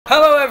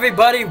Hello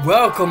everybody,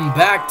 welcome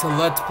back to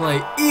Let's Play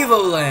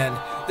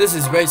Evoland. This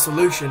is Ray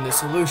Solution, the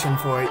solution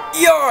for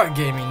your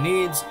gaming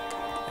needs.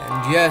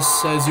 And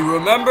yes, as you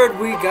remembered,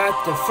 we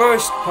got the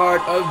first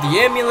part of the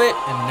amulet,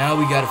 and now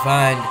we gotta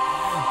find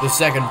the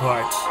second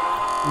part,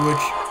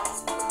 which,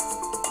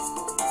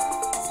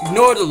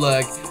 ignore the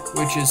leg,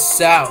 which is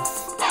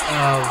south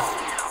of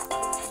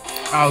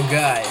our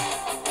guy.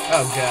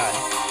 Oh god.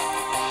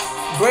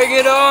 Bring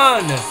it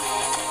on!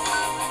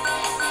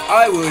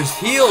 I was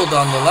healed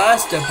on the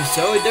last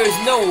episode. There's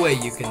no way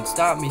you can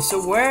stop me. So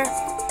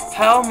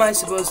how am I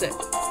supposed to...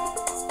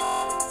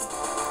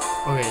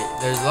 Okay,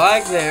 there's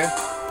lag there.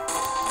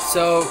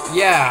 So,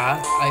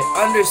 yeah, I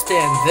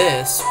understand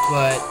this,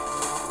 but...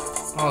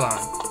 Hold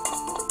on.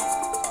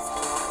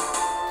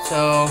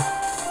 So,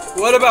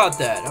 what about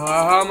that?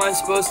 How am I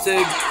supposed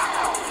to...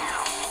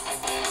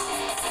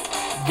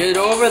 get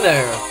over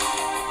there?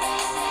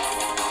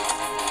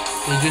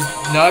 They're just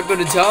not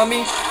gonna tell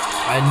me?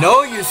 I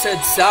know you said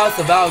south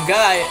of our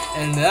guy,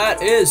 and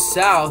that is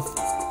south.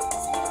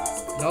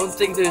 I don't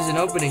think there's an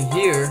opening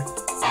here.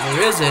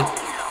 There isn't.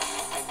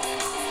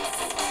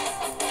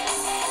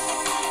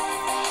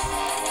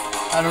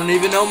 I don't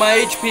even know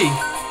my HP.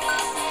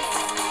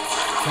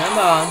 Come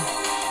on.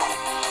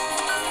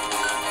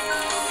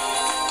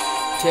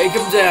 Take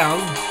him down.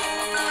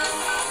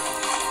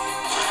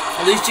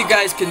 At least you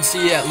guys can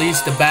see at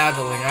least the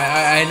battling.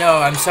 I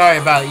know, I'm sorry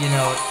about, you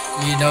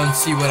don't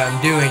see what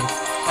I'm doing.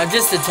 I'm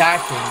just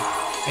attacking,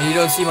 and you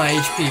don't see my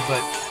HP,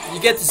 but you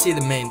get to see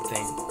the main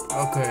thing.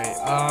 Okay,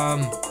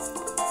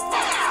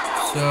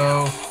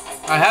 so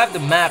I have the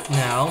map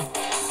now,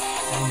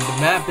 and the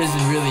map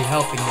isn't really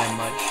helping that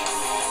much.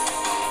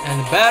 And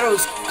the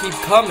battles keep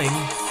coming.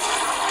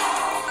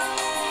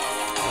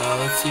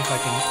 Let's see if I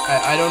can,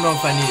 I don't know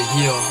if I need a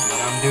heal, but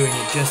I'm doing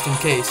it just in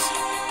case.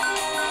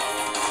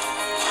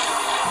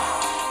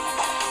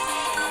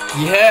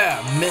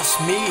 Yeah, miss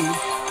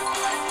me.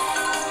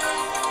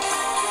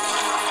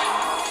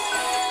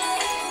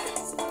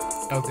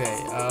 Okay,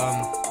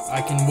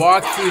 I can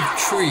walk through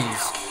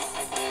trees.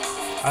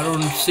 I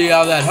don't see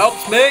how that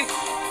helps me.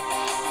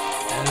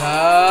 And,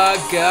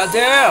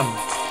 goddamn.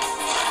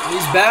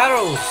 These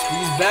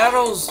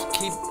battles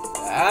keep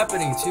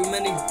happening too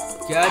many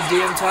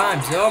goddamn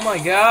times. Oh my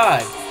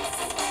god.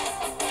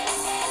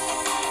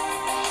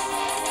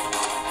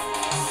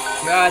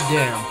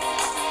 Goddamn.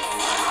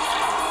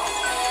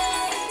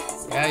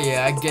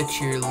 Yeah, I get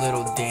your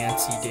little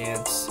dancey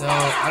dance. So,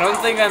 I don't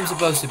think I'm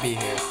supposed to be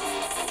here.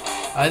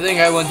 I think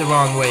I went the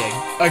wrong way.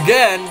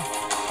 Again,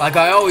 like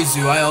I always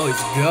do, I always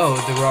go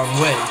the wrong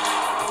way.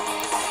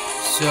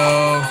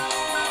 So,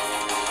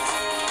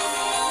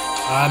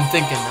 I'm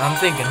thinking,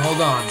 hold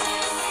on.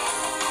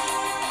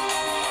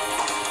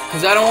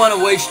 Because I don't want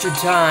to waste your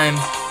time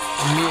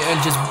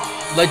and just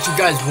let you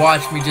guys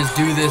watch me just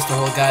do this the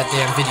whole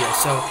goddamn video.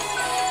 So,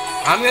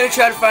 I'm going to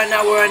try to find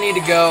out where I need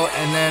to go,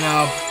 and then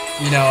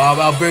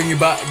I'll bring you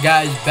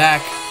guys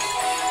back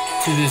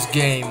to this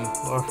game.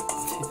 Or,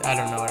 I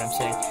don't know what I'm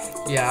saying.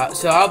 Yeah,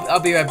 so I'll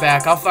be right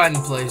back. I'll find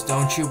the place,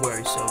 don't you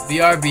worry. So,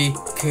 BRB.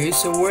 Okay,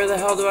 so where the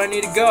hell do I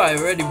need to go?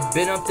 I've already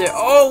been up there.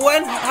 Oh,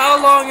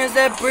 how long has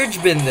that bridge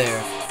been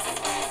there?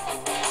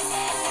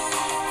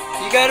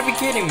 You gotta be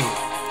kidding me.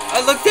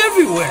 I looked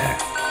everywhere.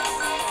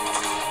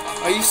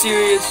 Are you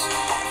serious?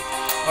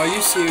 Are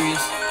you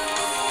serious?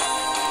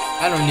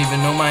 I don't even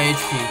know my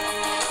HP.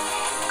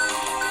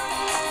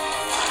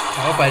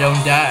 I hope I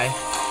don't die.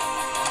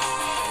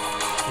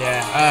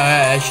 Yeah,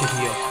 I should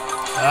heal.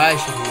 I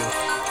should heal.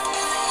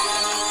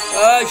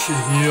 I should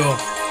heal.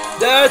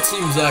 That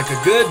seems like a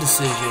good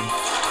decision.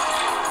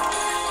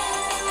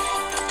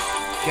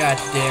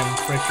 Goddamn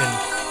frickin'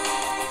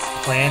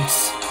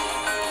 plants.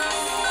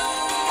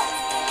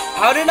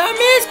 How did I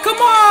miss? Come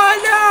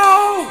on,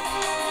 no!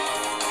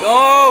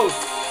 No!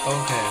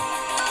 Okay.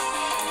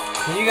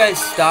 Can you guys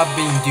stop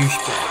being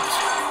douchebags?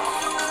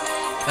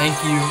 Thank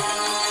you.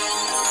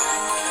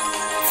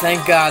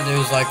 Thank God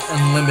there's like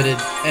unlimited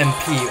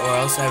MP, or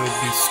else I would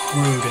be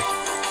screwed.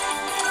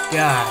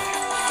 God.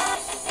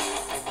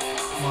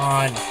 Come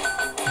on,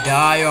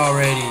 die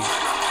already.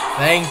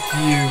 Thank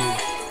you.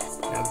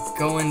 Now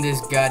go in this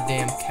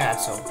goddamn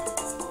castle.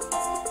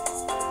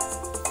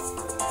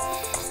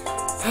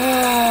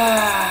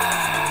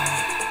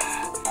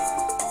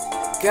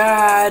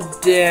 God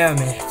damn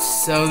it.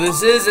 So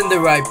this isn't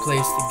the right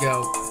place to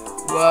go.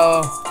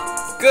 Well,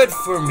 good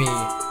for me.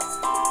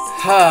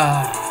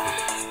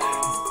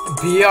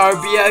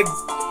 BRB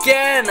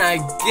again, I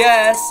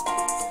guess.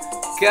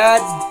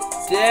 God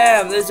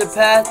damn, there's a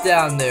path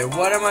down there.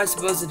 What am I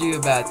supposed to do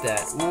about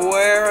that?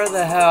 Where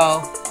the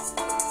hell?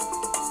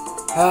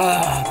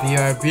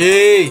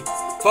 BRB.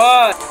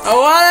 Fuck. I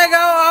wanna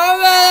go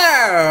over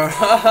there.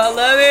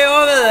 Let me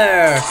over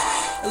there.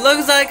 It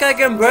looks like I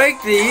can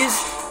break these.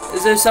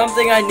 Is there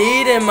something I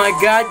need in my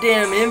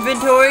goddamn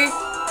inventory?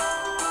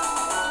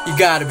 You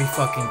gotta be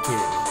fucking kidding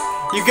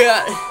me. You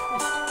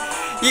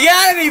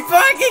gotta be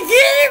fucking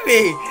kidding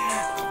me.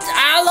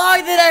 How long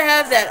did I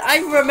have that? I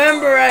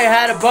remember I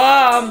had a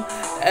bomb,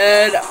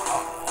 and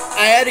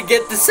I had to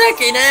get the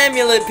second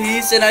amulet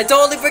piece, and I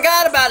totally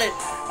forgot about it.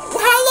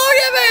 How long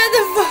am I in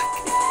the fuck?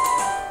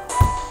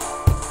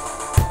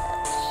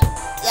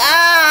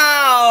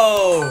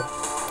 Ow!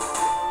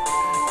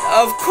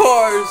 Of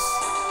course.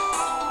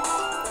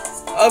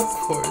 Of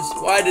course.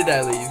 Why did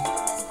I leave?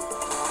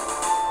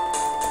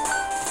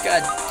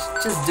 God,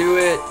 just do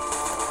it.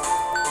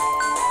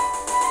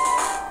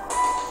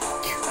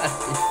 God,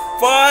 you're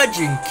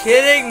fudging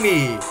kidding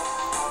me.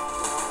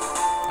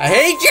 I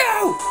hate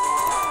you!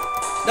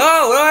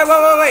 No,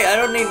 wait. I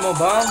don't need more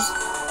bombs.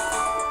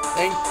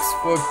 Thanks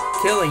for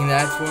killing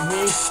that for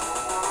me.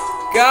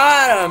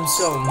 God, I'm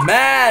so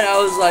mad. I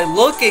was like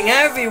looking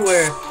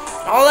everywhere.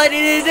 All I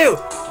needed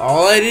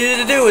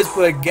to do was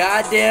put a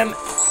goddamn...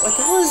 What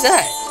the hell is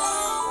that?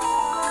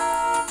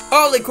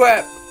 Holy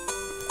crap.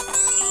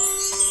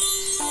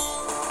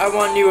 I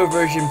want newer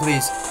version,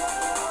 please.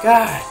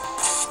 God.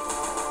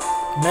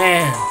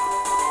 Man.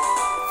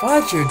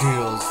 Fudge your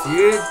doodles,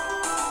 dude.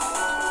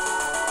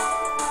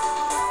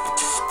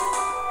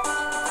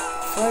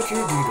 Fudge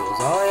your doodles.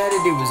 All I had to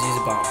do was use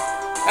a bomb.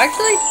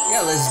 Actually,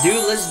 yeah, let's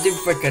do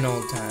frickin'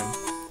 old time.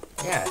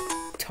 Yeah,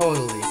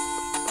 totally.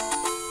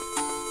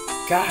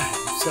 God,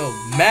 I'm so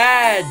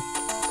mad.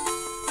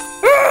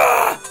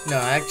 No,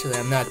 actually,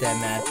 I'm not that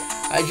mad.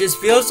 I just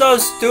feel so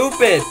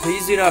stupid.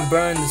 Please do not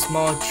burn the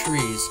small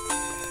trees.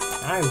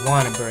 I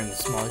want to burn the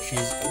small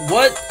trees.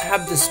 What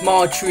have the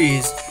small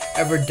trees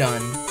ever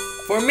done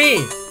for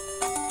me?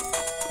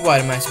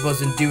 What, am I supposed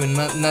to do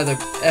another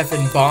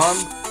effing bomb?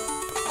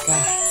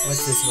 God,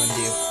 what's this one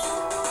do?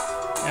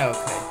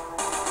 Okay.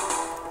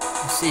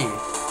 Let's see.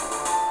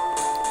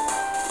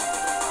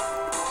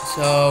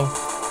 So,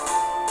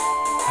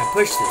 I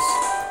push this.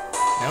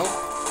 No?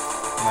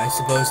 Am I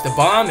supposed to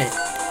bomb it?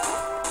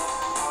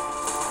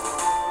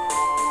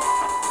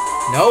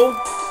 No?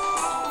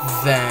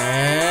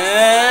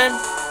 Then...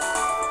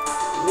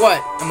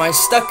 What? Am I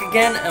stuck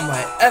again? Am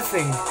I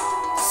effing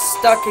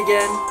stuck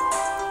again?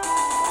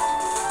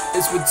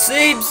 This would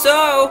seem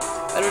so!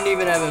 I don't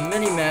even have a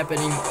mini-map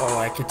anymore. Oh,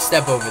 I could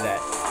step over that.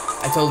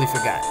 I totally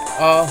forgot.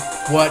 Oh,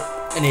 what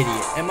an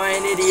idiot. Am I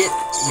an idiot?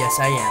 Yes,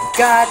 I am.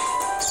 God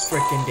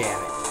frickin' damn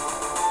it.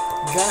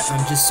 God,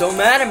 I'm just so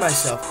mad at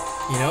myself,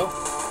 you know?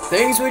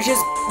 Things would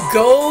just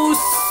go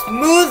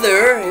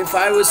smoother if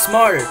I was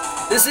smarter.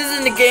 This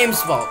isn't the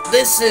game's fault.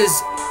 This is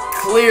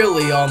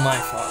clearly all my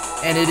fault.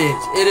 And it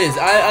is. It is.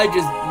 I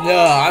just...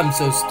 No, I'm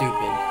so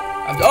stupid.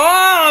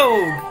 Oh!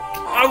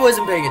 I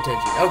wasn't paying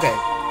attention. Okay.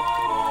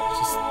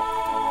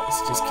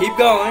 Let's just keep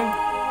going.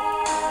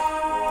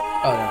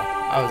 Oh, no.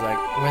 I was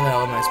like, where the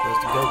hell am I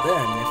supposed to go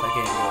then if I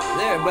can't go over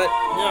there? But,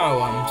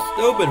 no, I'm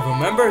stupid,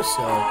 remember?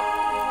 So,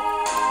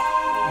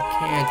 I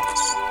can't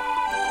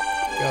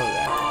go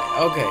that way.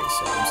 Okay,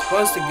 so I'm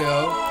supposed to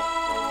go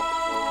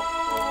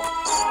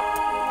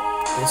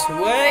this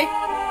way,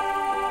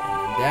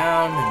 and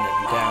then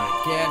down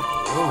again,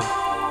 ooh,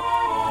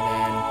 and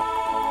then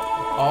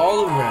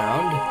all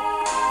around.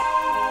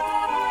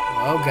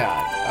 Oh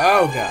god,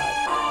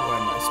 where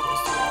am I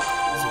supposed to go?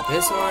 Is it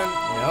this one?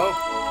 Nope.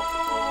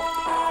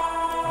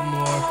 I'm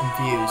more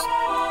confused.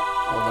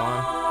 Hold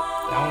on,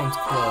 that one's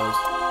closed.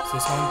 Is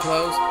this one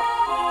closed?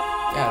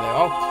 Yeah, they're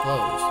all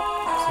closed.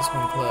 Is this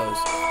one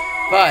closed?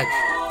 Fudge!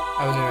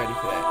 I wasn't ready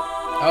for that.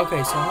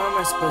 Okay, so how am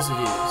I supposed to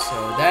do this? So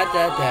that.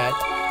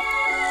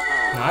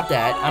 Not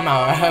that. I'm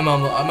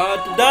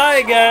about to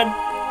die again.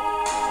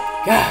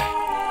 God.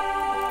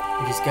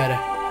 I just gotta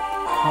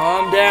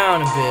calm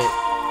down a bit.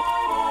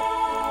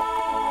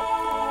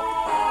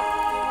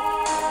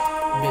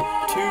 A bit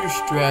too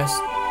stressed.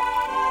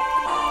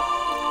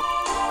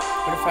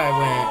 What if I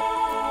went...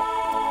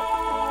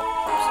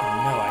 So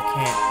no, I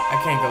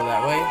can't go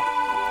that way.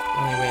 The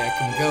only way I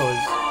can go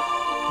is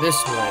this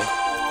way.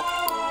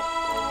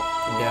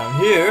 And down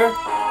here.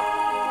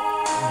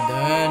 And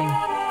then...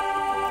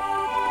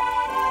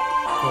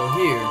 go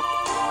here.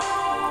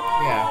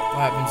 Yeah,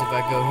 what happens if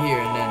I go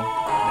here and then...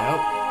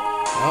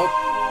 Nope.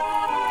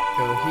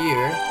 Go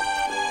here.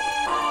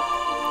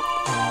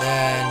 And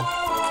then...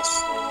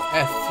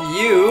 F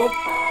you.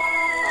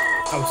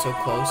 I was so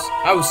close.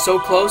 I was so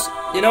close.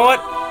 You know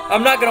what?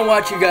 I'm not gonna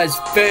watch you guys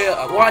fail.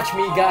 Watch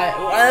me, guys.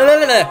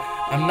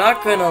 I'm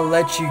not gonna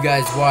let you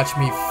guys watch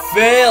me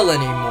fail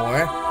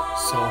anymore.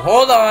 So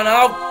hold on,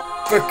 I'll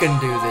frickin'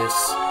 do this.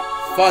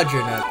 Fudge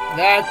or nut.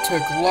 That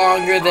took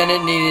longer than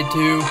it needed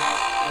to.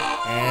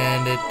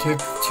 And it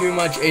took too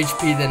much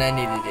HP than I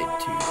needed it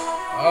to.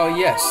 Oh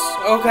yes.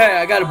 Okay,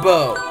 I got a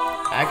bow.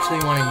 I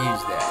actually want to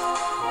use that.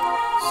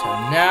 So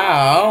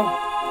now...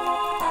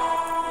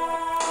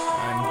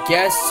 I'm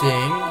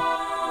guessing...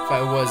 If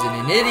I wasn't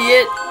an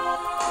idiot...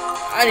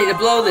 I need to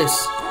blow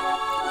this.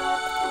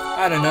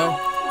 I don't know.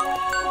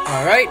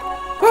 Alright.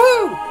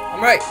 Woohoo!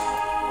 I'm right.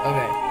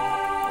 Okay.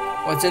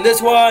 What's in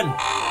this one?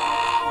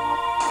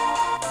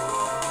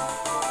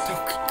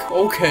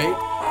 Okay.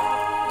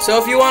 So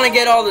if you want to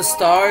get all the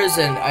stars,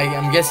 and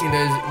I'm guessing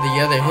there's the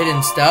other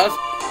hidden stuff,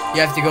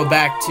 you have to go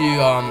back to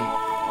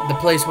the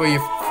place where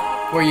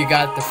you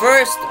got the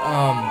first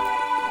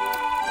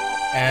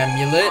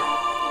amulet.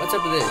 What's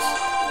up with this?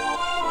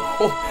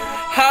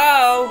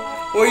 How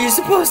were you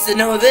supposed to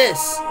know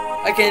this?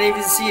 I can't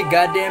even see a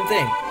goddamn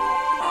thing.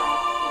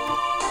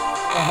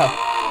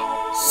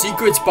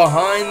 Secrets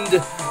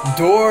behind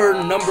door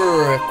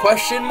number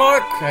question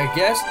mark, I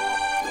guess.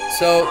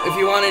 So if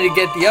you wanted to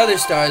get the other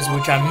stars,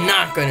 which I'm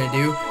not gonna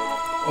do,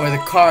 or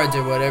the cards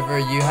or whatever,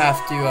 you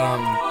have to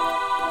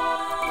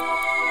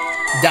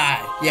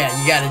die. Yeah,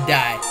 you gotta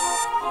die.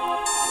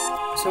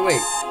 So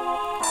wait,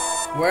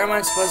 where am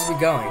I supposed to be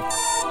going?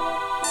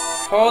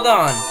 Hold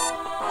on.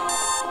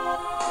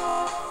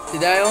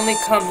 Did I only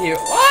come here?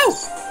 Whoa!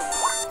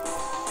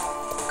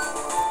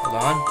 Hold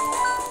on.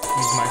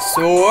 Use my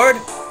sword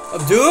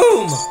of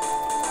doom.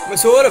 My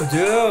sword of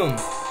doom.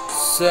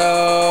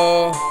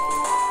 So,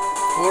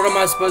 what am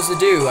I supposed to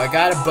do? I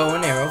got a bow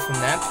and arrow from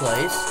that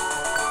place.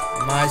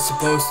 Am I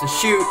supposed to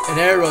shoot an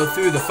arrow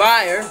through the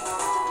fire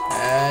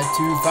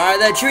to fire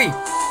that tree?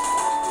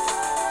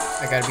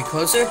 I gotta be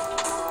closer.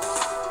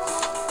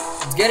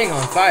 It's getting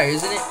on fire,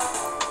 isn't it?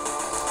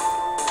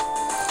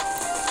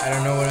 I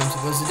don't know what I'm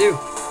supposed to do.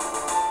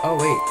 Oh,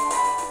 wait.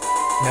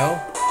 No?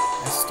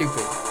 That's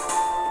stupid.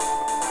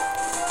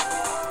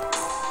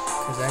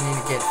 Because I need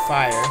to get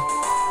fire.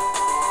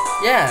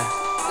 Yeah,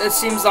 that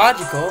seems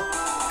logical.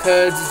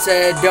 Because it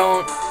said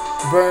don't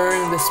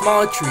burn the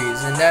small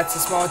trees, and that's a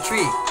small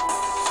tree.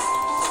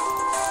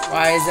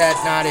 Why is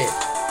that not it?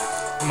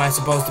 Am I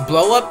supposed to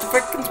blow up the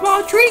freaking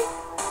small tree?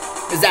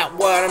 Is that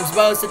what I'm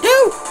supposed to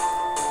do?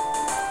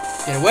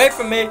 Get away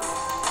from me.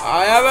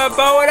 I have a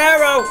bow and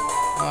arrow.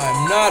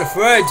 I'm not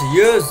afraid to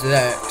use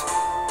that.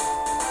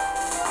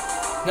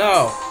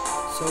 No.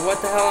 So what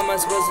the hell am I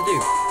supposed to do?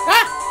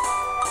 Ah!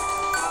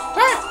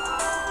 Ah!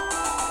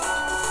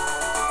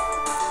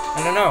 I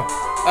don't know.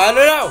 I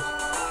don't know.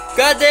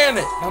 God damn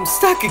it. I'm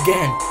stuck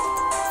again.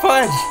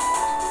 Fudge.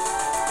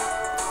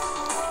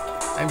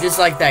 I'm just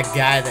like that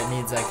guy that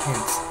needs like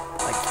hints.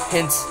 Like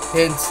hints,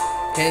 hints,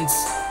 hints.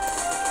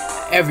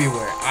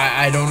 Everywhere.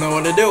 I don't know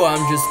what to do.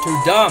 I'm just too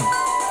dumb.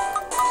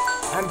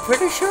 I'm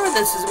pretty sure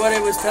this is what it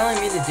was telling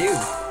me to do.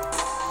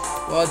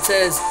 Well, it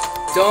says,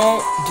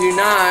 do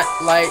not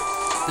light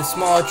the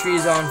small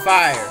trees on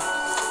fire.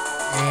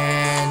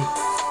 And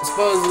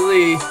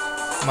supposedly,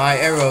 my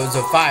arrows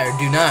of fire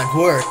do not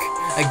work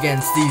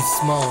against these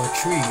small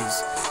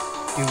trees.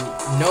 Do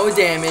no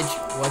damage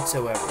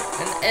whatsoever.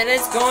 And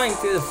it's going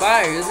through the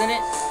fire, isn't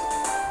it?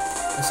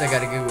 Guess I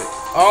gotta go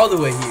all the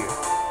way here.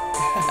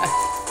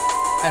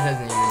 That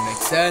doesn't even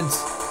make sense.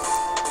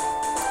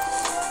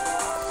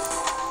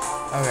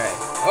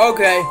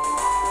 Okay.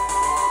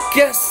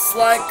 Guess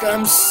like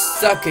I'm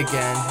stuck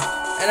again.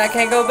 And I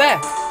can't go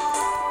back.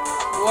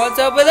 What's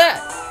up with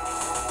that?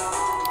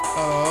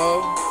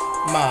 Oh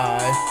my.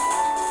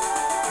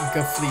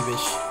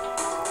 Gafleebish.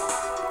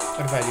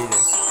 What if I do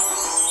this?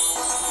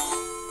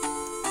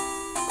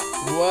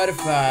 What if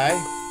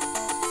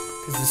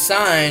because the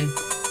sign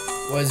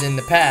was in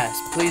the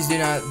past. Please do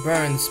not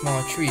burn the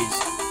small trees.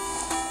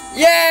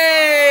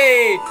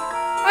 Yay!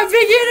 I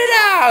figured it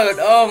out!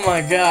 Oh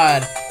my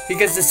god.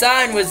 Because the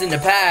sign was in the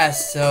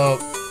past, so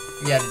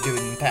you had to do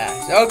it in the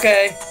past.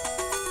 Okay.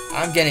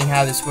 I'm getting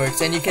how this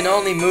works. And you can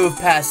only move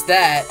past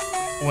that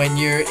when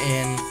you're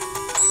in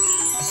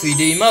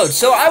 3D mode.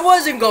 So I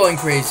wasn't going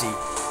crazy.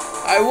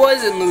 I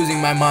wasn't losing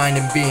my mind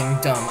and being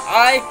dumb.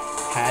 I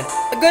had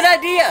a good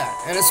idea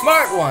and a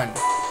smart one.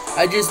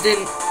 I just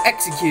didn't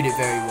execute it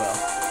very well.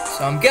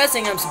 So I'm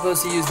guessing I'm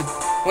supposed to use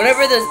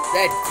whenever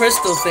that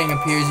crystal thing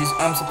appears,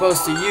 I'm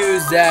supposed to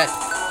use that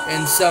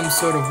in some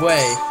sort of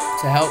way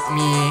to help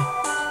me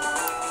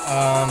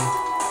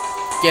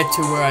get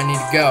to where I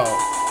need to go.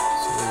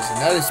 So there's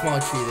another small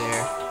tree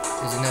there.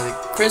 There's another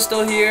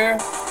crystal here.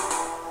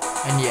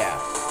 And yeah.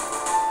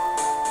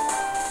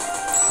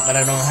 But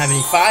I don't have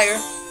any fire.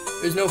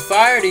 There's no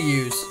fire to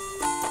use.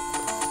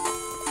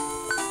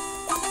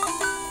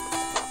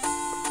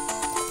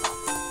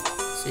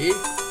 See?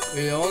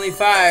 The only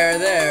fire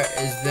there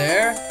is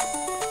there.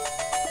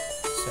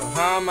 So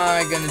how am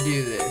I gonna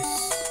do this?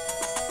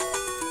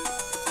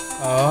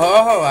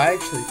 Oh, I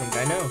actually think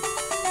I know.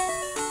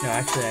 No,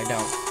 actually I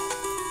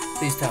don't.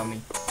 Please tell me.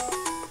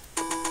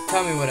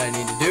 Tell me what I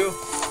need to do.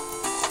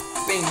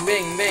 Bing,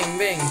 bing, bing,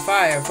 bing.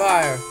 Fire,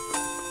 fire.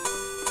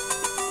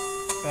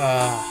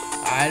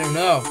 I don't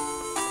know.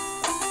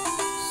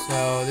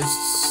 So, there's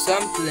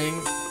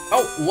something...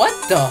 Oh, what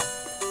the?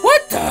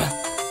 What the?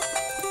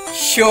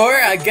 Sure,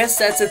 I guess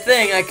that's a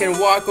thing. I can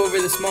walk over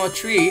the small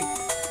tree.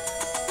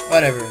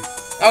 Whatever.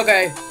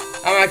 Okay,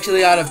 I'm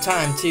actually out of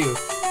time, too.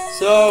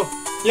 So,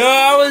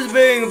 yeah, I was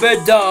being a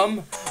bit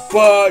dumb,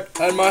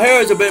 and my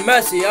hair is a bit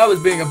messy. I was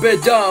being a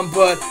bit dumb,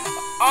 but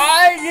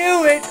I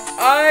knew it.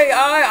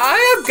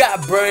 I have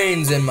got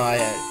brains in my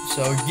head.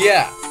 So,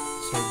 yeah.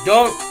 So,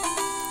 don't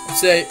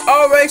say,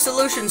 oh, Ray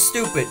Solution's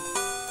stupid.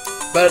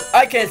 But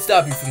I can't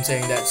stop you from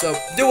saying that. So,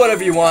 do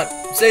whatever you want.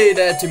 Say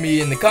that to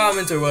me in the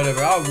comments or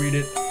whatever. I'll read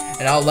it,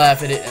 and I'll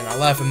laugh at it, and I'll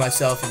laugh at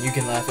myself, and you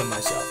can laugh at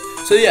myself.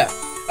 So, yeah.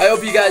 I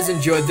hope you guys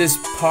enjoyed this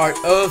part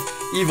of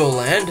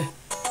Evoland.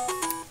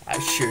 I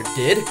sure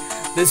did.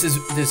 This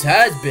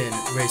has been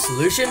Ray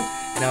Solution,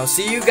 and I'll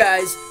see you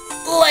guys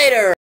later.